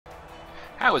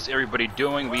How is everybody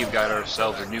doing? We've got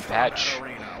ourselves a new patch,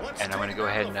 and I'm going to go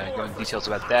ahead and go into details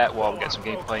about that while we got some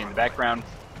gameplay in the background.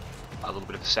 A little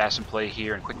bit of assassin play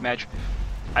here and quick match.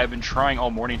 I've been trying all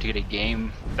morning to get a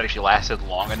game that actually lasted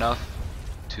long enough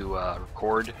to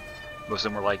record. Most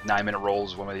of them were like 9-minute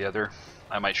rolls, one or the other.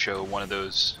 I might show one of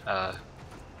those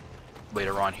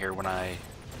later on here when I'm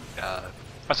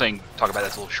saying talk about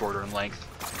that's a little shorter in length.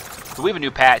 But we have a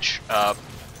new patch.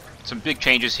 Some big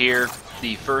changes here.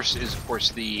 The first is, of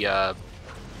course, the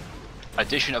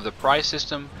addition of the prize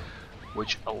system,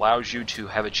 which allows you to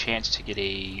have a chance to get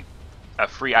a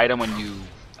free item when you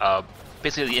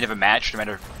basically at the end of a match. No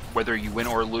matter whether you win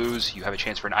or lose, you have a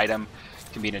chance for an item.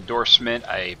 It can be an endorsement,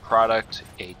 a product,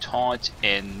 a taunt,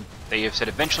 and they have said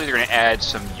eventually they're going to add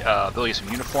some ability, some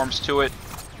uniforms to it.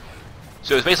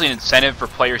 So it's basically an incentive for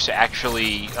players to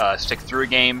actually stick through a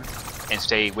game and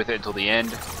stay with it until the end.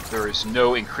 There is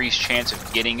no increased chance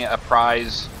of getting a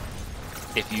prize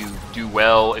if you do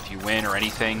well, if you win, or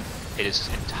anything. It is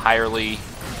entirely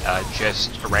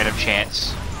just a random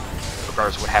chance,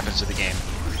 regardless of what happens to the game.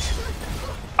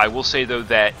 I will say, though,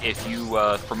 that if you,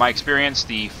 from my experience,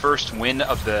 the first win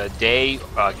of the day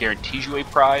guarantees you a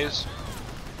prize.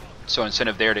 So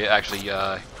incentive there to actually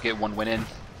get one win in.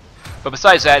 But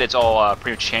besides that, it's all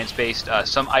pretty much chance-based.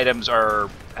 Some items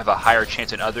have a higher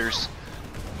chance than others.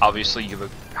 Obviously, you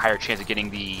have a higher chance of getting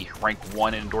the rank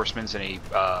 1 endorsements than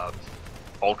a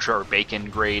ultra or bacon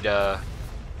grade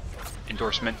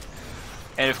endorsement.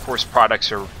 And of course,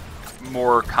 products are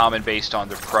more common based on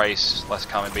their price, less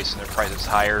common based on their price is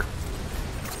higher.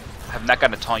 I have not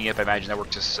gotten a taunt yet, but I imagine that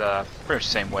works just pretty much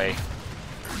the same way.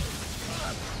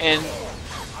 And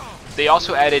they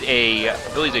also added a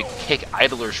ability to kick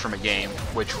idlers from a game,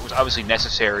 which was obviously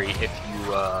necessary if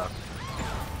you are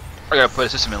going to put a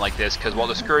system in like this, because while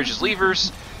it discourages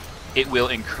leavers, it will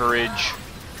encourage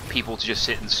people to just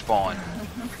sit and spawn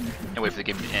and wait for the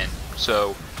game to end.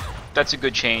 So that's a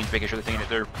good change, making sure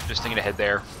they're just thinking ahead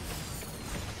there.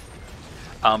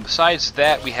 Besides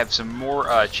that, we have some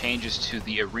more changes to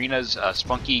the arenas.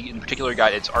 Spunky in particular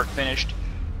got its art finished.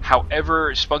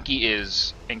 However, Spunky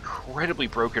is incredibly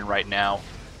broken right now.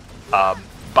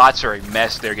 Bots are a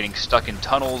mess. They're getting stuck in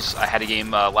tunnels. I had a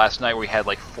game last night where we had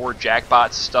like 4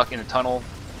 jackbots stuck in a tunnel,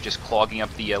 just clogging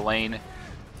up the lane.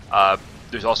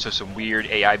 There's also some weird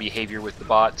AI behavior with the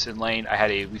bots in lane.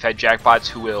 We've had jackbots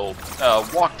who will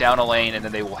walk down a lane and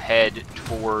then they will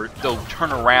they'll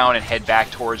turn around and head back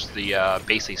towards the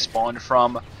base they spawned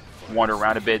from, wander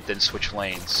around a bit, then switch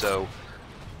lanes. So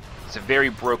it's a very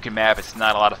broken map. It's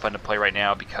not a lot of fun to play right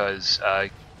now because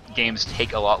games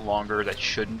take a lot longer that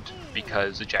shouldn't,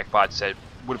 because the jackbots that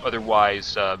would have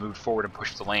otherwise moved forward and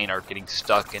pushed the lane are getting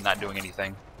stuck and not doing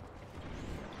anything.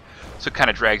 So it kind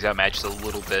of drags out matches a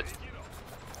little bit.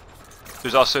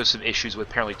 There's also some issues with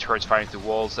apparently turrets firing through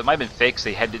walls that might have been fixed.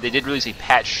 They did release a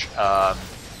patch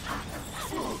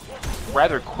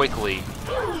rather quickly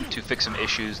to fix some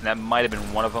issues, and that might have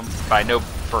been one of them. But I know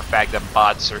for a fact that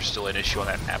bots are still an issue on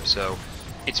that map, so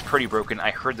it's pretty broken.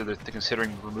 I heard that they're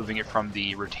considering removing it from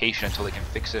the rotation until they can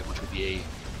fix it, which would be a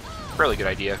fairly good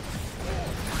idea.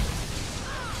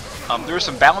 There were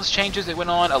some balance changes that went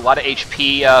on. A lot of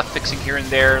HP fixing here and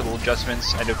there, little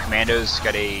adjustments. I know Commandos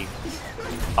got a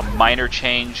minor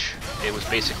change. It was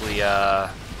basically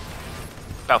about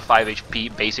 5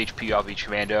 HP, base HP off each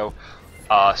commando.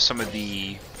 Some of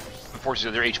the forces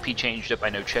of their HP changed up. I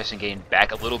know Cheston gained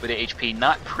back a little bit of HP,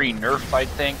 not pre-nerf I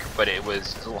think, but it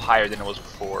was a little higher than it was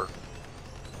before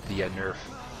the nerf.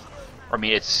 I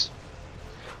mean, it's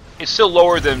still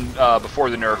lower than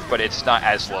before the nerf, but it's not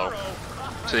as low.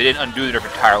 So they didn't undo the nerf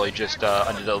entirely, just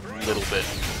undid a little bit.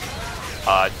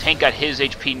 Tank got his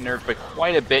HP nerfed by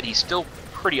quite a bit. He's still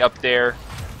pretty up there,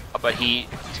 but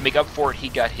to make up for it, he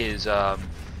got his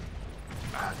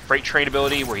freight train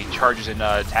ability where he charges and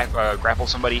grapples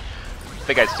somebody.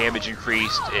 That guy's damage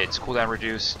increased, its cooldown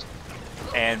reduced,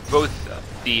 and both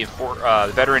the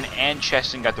veteran and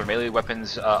Cheston got their melee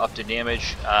weapons up to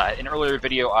damage. In an earlier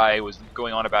video, I was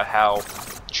going on about how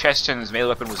Cheston's melee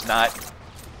weapon was not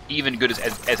even good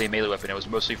as a melee weapon. It was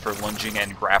mostly for lunging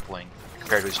and grappling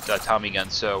compared to his Tommy gun.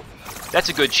 So that's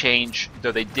a good change,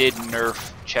 though they did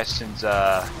nerf Cheston's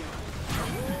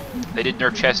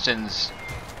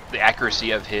the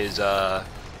accuracy of his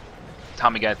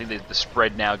Tommy gun. I think the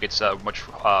spread now gets much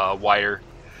wider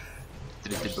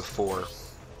than it did before.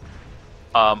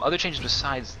 Other changes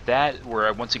besides that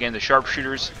were, once again, the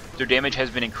sharpshooters. Their damage has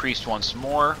been increased once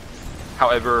more.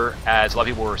 However, as a lot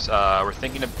of people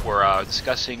were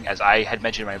discussing, as I had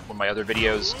mentioned in one of my other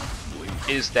videos,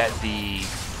 is that the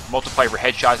multiplier for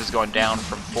headshots has gone down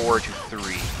from 4 to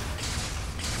 3.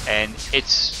 And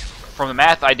it's, from the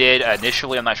math I did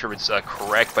initially, I'm not sure if it's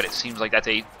correct, but it seems like that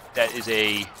is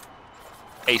a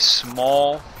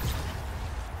small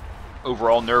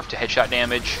overall nerf to headshot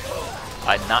damage.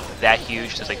 Not that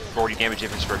huge. It's like 40 damage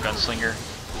difference for a gunslinger.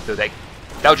 So that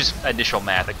was just initial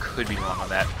math. I could be wrong on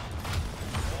that.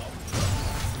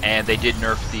 And they did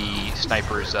nerf the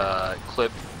sniper's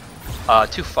clip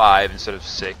to 5 instead of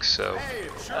 6, so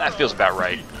that feels about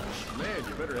right.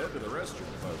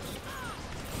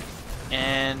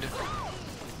 And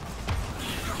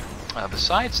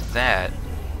besides that,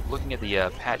 looking at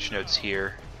the patch notes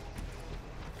here,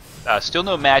 still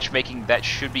no matchmaking. That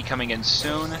should be coming in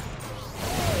soon.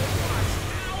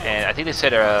 And I think they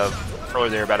said earlier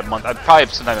there about a month, probably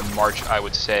sometime in March, I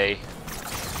would say.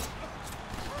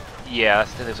 Yeah, I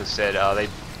think that's what it said. They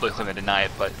look like they deny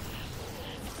it, but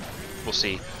we'll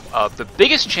see. The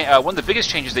biggest one of the biggest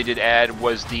changes they did add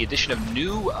was the addition of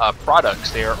new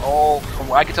products. They are all, from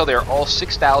what I can tell, they are all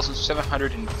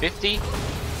 6,750,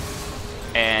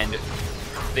 and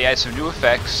they add some new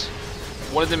effects.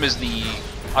 One of them is the,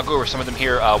 I'll go over some of them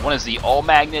here. One is the all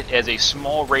magnet, as a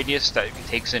small radius that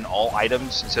takes in all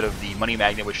items instead of the money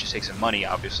magnet, which just takes in money,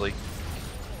 obviously.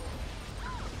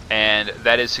 And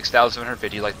that is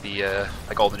 6,750, like the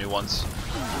like all the new ones,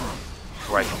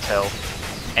 where I can tell.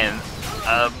 And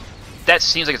that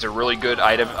seems like it's a really good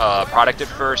item product at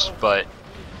first, but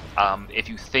if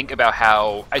you think about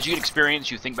how, as you get experience,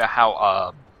 you think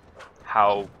about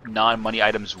how non-money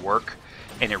items work,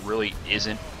 and it really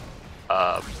isn't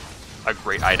a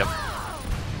great item.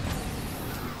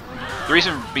 The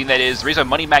reason being the reason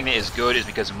Money Magnet is good is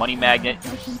because Money Magnet,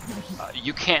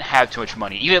 you can't have too much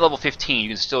money. Even at level 15, you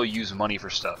can still use money for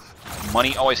stuff.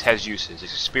 Money always has uses.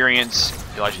 It's experience,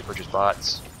 it allows you to purchase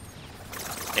bots,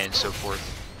 and so forth.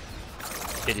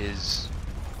 It is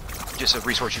just a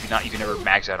resource you can never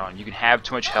max out on. You can have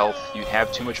too much health, you can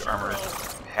have too much armor, you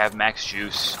can have max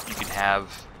juice, you can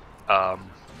have a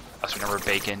certain number of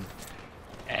bacon,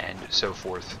 and so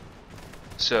forth.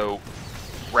 So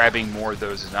grabbing more of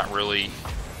those is not really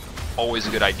always a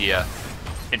good idea.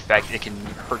 In fact, it can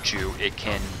hurt you. It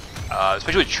can,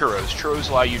 especially with churros. Churros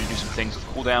allow you to do some things with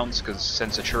cooldowns, because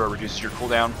since a churro reduces your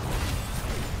cooldown,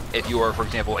 if you are, for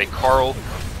example, a Carl,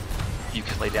 you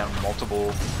can lay down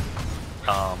multiple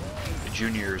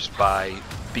juniors by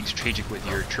being strategic with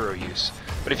your churro use.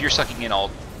 But if you're sucking in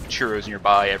all churros in your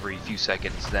buy every few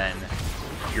seconds, then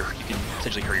you can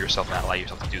potentially hurt yourself and not allow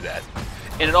yourself to do that.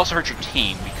 And it also hurts your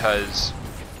team, because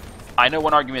I know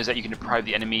one argument is that you can deprive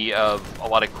the enemy of a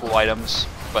lot of cool items,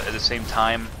 but at the same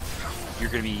time, you're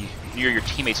going to be near your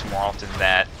teammates more often than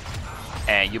that,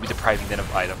 and you'll be depriving them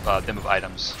of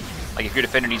items. Like if your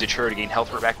defender needs a churro to gain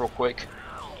health back real quick,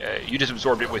 you just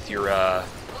absorbed it with your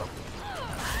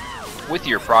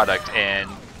product, and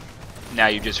now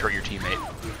you just hurt your teammate.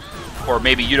 Or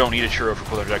maybe you don't need a churro for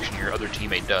cooldown reduction, your other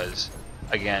teammate does.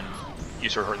 Again, you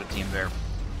sort of hurt the team there.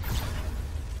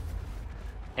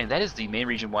 And that is the main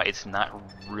reason why it's not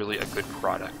really a good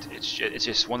product. It's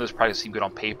just one of those products that seem good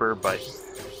on paper, but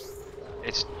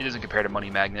it doesn't compare to Money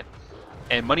Magnet.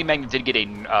 And Money Magnet did get a,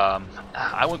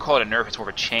 I wouldn't call it a nerf, it's more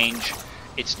of a change.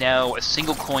 It's now a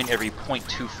single coin every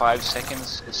 0.25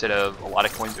 seconds instead of a lot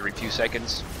of coins every few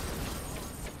seconds.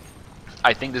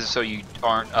 I think this is so you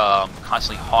aren't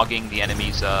constantly hogging the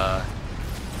enemies, or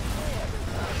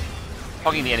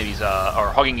hogging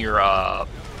your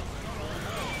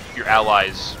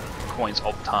allies' coins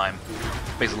all the time.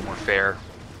 Makes it a little more fair,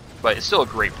 but it's still a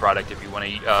great product if you want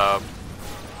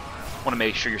to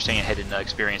make sure you're staying ahead in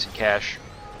experience and cash.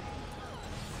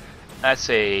 That's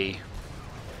still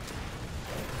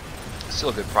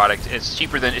a good product. It's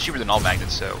cheaper than all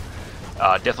magnets, so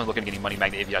definitely looking at getting Money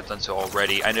Magnet if you haven't done so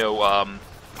already. I know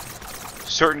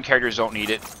certain characters don't need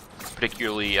it,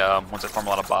 particularly ones that farm a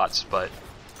lot of bots, but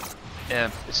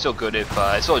it's still good if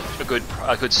it's still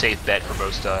a good safe bet for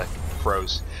most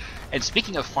pros. And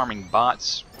speaking of farming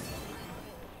bots,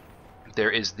 there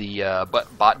is the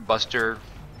Bot Buster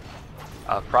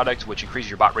product, which increases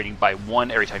your bot rating by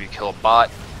 1 every time you kill a bot.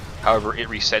 However, it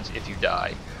resets if you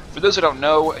die. For those who don't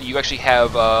know, you actually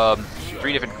have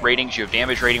 3 different ratings. You have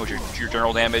damage rating, which is your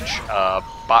general damage,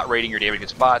 bot rating, your damage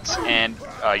against bots, and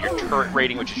your turret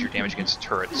rating, which is your damage against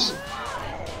turrets.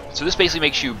 So this basically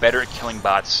makes you better at killing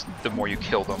bots the more you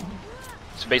kill them.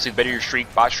 So basically, the better your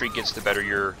bot streak gets, the better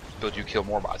your ability to kill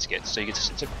more bots gets. So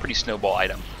it's a pretty snowball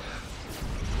item.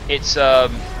 It's a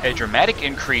dramatic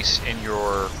increase in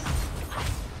your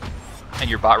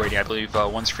bot rating. I believe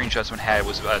one screenshot someone had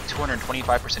was a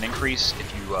 225% increase if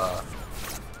you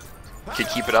can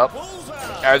keep it up.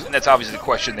 And that's obviously the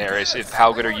question there, is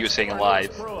how good are you at staying alive?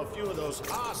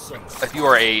 If you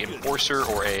are a enforcer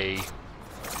or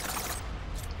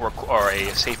or a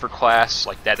safer class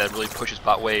like that really pushes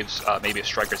bot waves, maybe a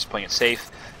striker that's playing it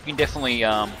safe, you can definitely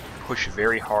push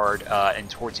very hard and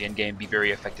towards the end game be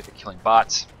very effective at killing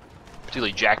bots,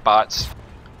 particularly jack bots,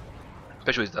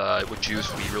 especially with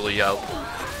juice. We really be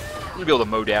able to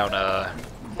mow down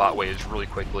bot waves really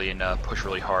quickly and push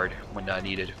really hard when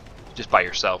needed, just by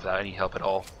yourself without any help at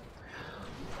all.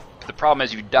 But the problem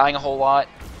is, if you're dying a whole lot,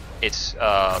 it's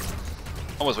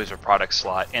almost waste of a product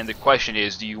slot. And the question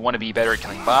is, do you want to be better at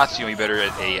killing bots? Do you want to be better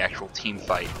at a actual team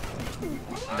fight?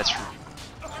 And that's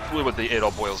really what it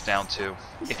all boils down to.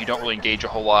 If you don't really engage a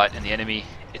whole lot in the enemy,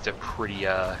 it's a pretty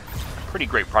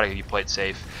great product if you play it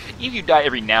safe. Even if you die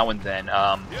every now and then,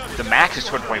 the max is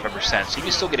 225%, so you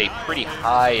can still get a pretty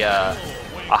high,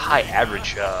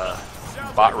 average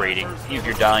bot rating, even if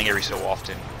you're dying every so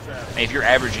often. And if you're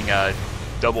averaging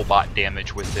double bot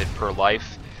damage with it per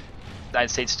life, I'd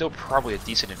say it's still probably a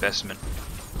decent investment.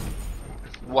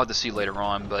 We'll have to see later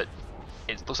on, but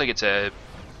it looks like it's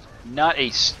not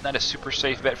a super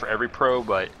safe bet for every pro,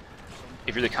 but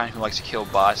if you're the kind who likes to kill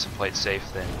bots and play it safe,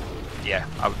 then yeah,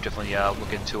 I would definitely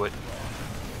look into it.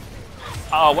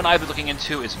 One I've been looking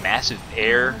into is Massive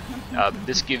Air.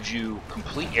 This gives you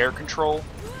complete air control.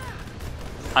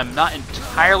 I'm not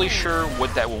entirely sure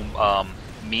what that will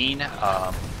mean.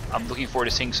 I'm looking forward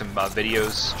to seeing some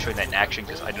videos showing that in action,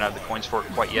 because I don't have the coins for it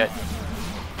quite yet.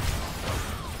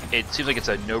 It seems like it's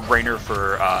a no-brainer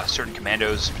for certain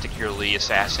commandos, particularly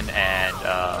Assassin and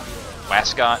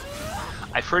Mascot.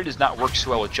 I've heard it does not work so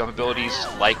well with jump abilities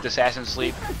like the Assassin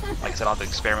Sleep. Like I said, I'll have to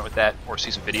experiment with that or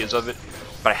see some videos of it.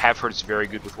 But I have heard it's very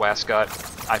good with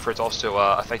Wascot. I've heard it's also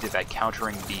effective at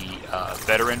countering the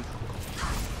Veteran.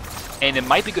 And it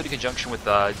might be good in conjunction with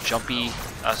Jumpy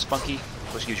Spunky,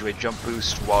 which gives you a jump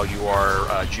boost while you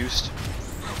are juiced.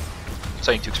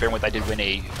 Something to experiment with. I did win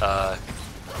a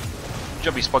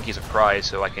Jumpy Spunky as a prize,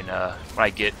 so I can, when I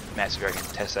get Massive Air, I can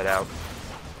test that out.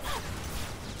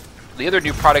 The other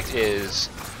new product is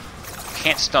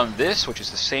Can't Stun This, which is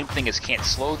the same thing as Can't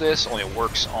Slow This, only it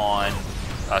works on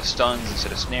stuns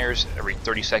instead of snares. Every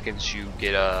 30 seconds you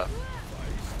get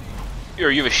or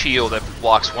you have a shield that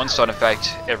blocks one stun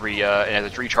effect every and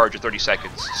has a recharge of 30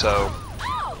 seconds. So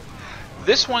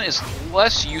this one is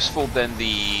less useful than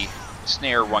the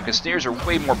snare one, because snares are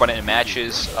way more abundant in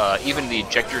matches, even the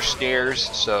ejector snares,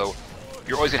 so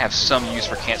you're always going to have some use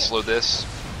for Can't Slow This,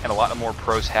 and a lot more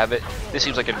pros have it. This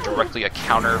seems like a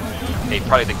counter, a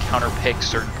product that counter-picks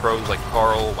certain pros like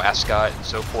Carl, Wascot, and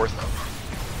so forth.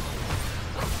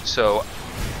 So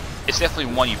it's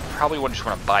definitely one you probably wouldn't just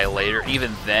want to buy later.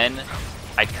 Even then,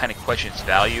 I'd kind of question its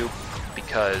value,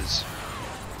 because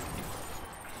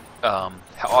how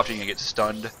often you get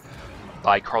stunned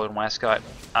by Carl and Wascot.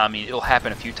 I mean, it'll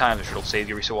happen a few times, I'm sure it'll save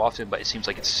you every so often, but it seems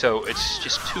like it's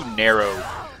just too narrow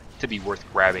to be worth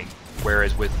grabbing.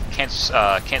 Whereas with Can't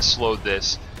Slow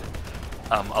This,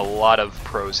 a lot of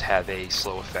pros have a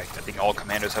slow effect. I think all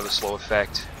commandos have a slow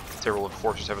effect. Several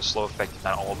enforcers have a slow effect, if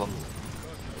not all of them.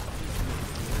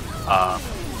 I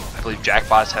believe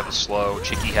Jackbots have a slow.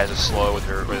 Chicky has a slow with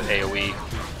her AoE.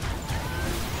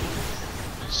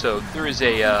 So there is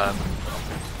a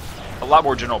lot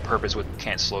more general purpose with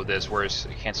Can't Slow This, whereas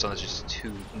Can't Stun This is just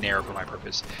too narrow for my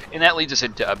purpose. And that leads us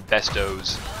into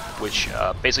Bestos, which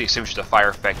basically extinguishes a fire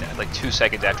effect like 2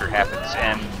 seconds after it happens.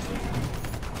 And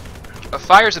a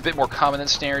fire is a bit more common than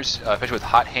snares, especially with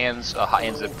Hot Hands. Hot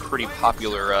Hands is a pretty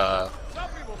popular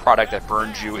product that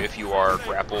burns you if you are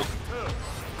grappled.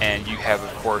 And you have,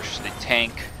 of course, the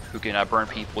tank who can burn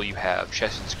people. You have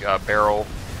Cheston's barrel.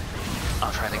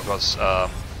 I'm trying to think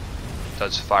about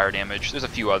does fire damage. There's a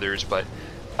few others, but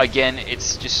again,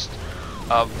 it's just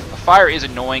fire is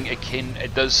annoying.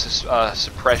 It does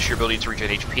suppress your ability to regen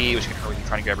HP, which can hurt when you're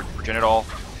trying to grab Regenitol.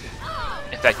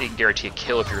 In fact, it can guarantee a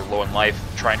kill if you're low in life.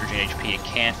 Trying to regen HP and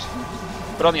can't.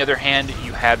 But on the other hand,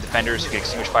 you have defenders who can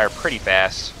extinguish fire pretty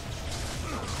fast,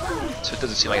 so it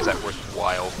doesn't seem like it's that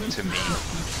worthwhile to me.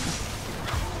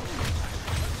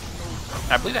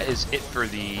 And I believe that is it for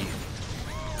the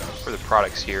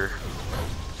products here.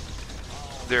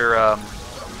 They're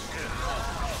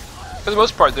for the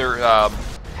most part, they're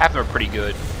half of them are pretty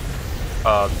good.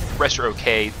 The rest are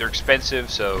okay. They're expensive,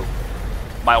 so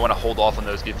might want to hold off on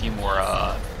those. Get a few more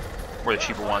the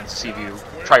cheaper ones. See if you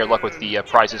try your luck with the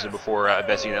prize system before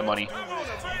investing that money.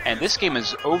 And this game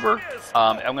is over.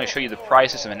 I'm going to show you the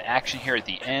prize system in action here at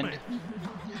the end.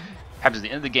 Happens at the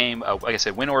end of the game. Like I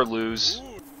said, win or lose.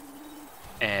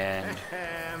 And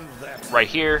right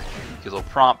here, get a little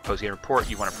prompt, post-game report,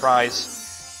 you want a prize.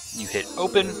 You hit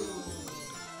open.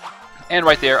 And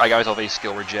right there, I got myself a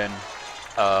skill regen,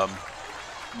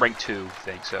 rank 2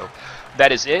 thing. So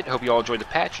that is it. Hope you all enjoyed the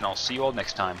patch, and I'll see you all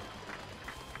next time.